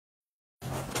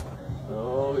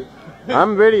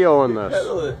I'm videoing this.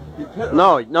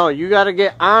 Pedal it. No, you gotta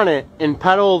get on it and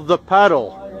pedal the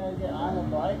pedal.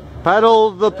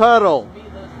 Pedal the pedal.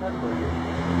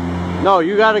 No,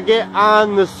 you gotta get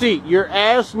on the seat. Your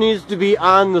ass needs to be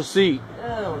on the seat.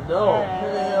 Hell no.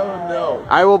 Hell no.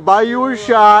 I will buy you a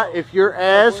shot if your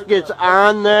ass gets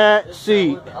on that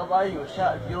seat. I'll buy you a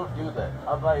shot if you don't do that.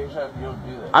 I'll buy you a shot if you don't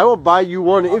do that. I will buy you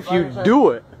one if you do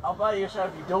it. I'll buy you a shot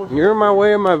if you don't do that. You're in my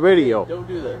way of my video. Don't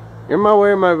do that. You're in my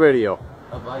way of my video.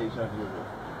 I'll buy you a shot if you don't do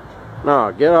that.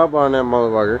 No, get up on that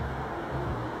motherfucker.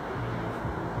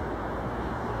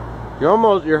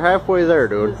 You're halfway there,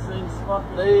 dude. This thing's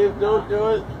fucking... Dave, don't do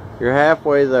it. You're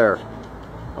halfway there.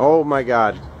 Oh my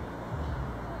god.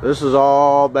 This is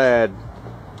all bad.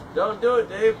 Don't do it,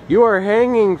 Dave. You are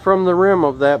hanging from the rim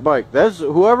of that bike. That's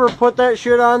whoever put that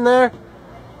shit on there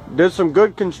did some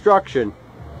good construction.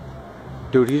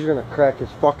 Dude, he's gonna crack his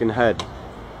fucking head.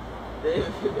 Dave,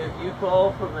 if you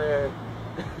fall from there...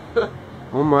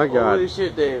 Oh my god. Holy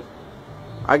shit, Dave.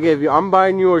 I'm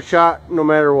buying you a shot no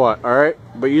matter what, alright?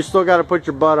 But you still gotta put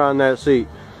your butt on that seat.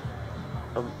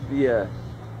 Yeah.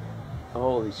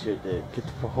 Holy shit, Dave.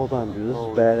 Hold on, dude. This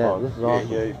Holy is badass. fuck. This is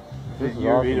awesome. Yeah. This is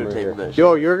You're awesome right videotaping here. that shit.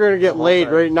 Yo, you're gonna get laid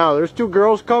right now. There's two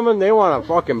girls coming. They wanna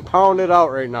fucking pound it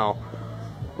out right now.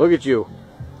 Look at you.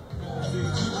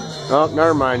 Oh,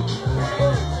 never mind.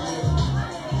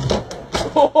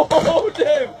 Oh,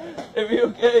 Dave! Are you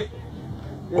okay?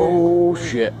 Oh,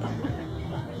 shit.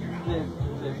 Dave.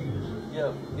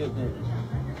 Yo, Dave.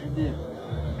 Dave.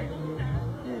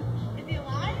 Is he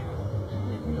alive?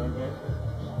 Dave, you okay?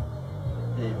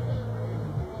 Dave.